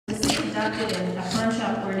adopted a pawn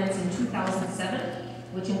shop ordinance in 2007,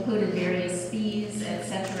 which included various fees,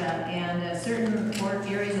 etc. And certain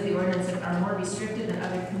areas of the ordinance are more restrictive than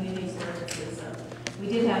other communities' ordinances. We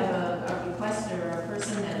did have a request or a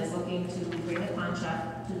person that is looking to bring a pawn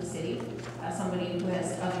shop to the city, somebody who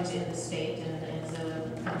has others in the state and is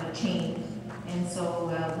kind of a chain. And so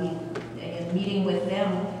in meeting with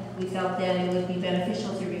them, we felt that it would be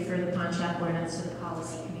beneficial to refer the pawn shop ordinance to the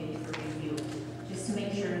policy committee for review, just to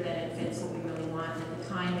make sure that it fits what we really want. At the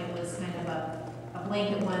time, it was kind of a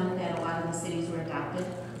blanket one that a lot of the cities were adopting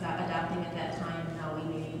at that time. Now we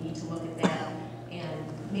may need to look at that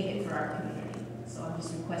and make it for our community. So I'm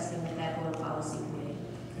just requesting that go to policy committee.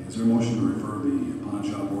 Okay, is there a motion to refer the pawn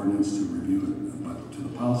shop ordinance to review to the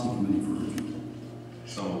policy committee for review?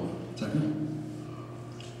 So moved. Second?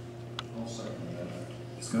 I'll second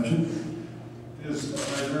that. Discussion? Are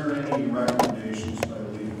there any recommendations by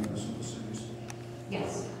leaving this in the cities?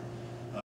 Yes.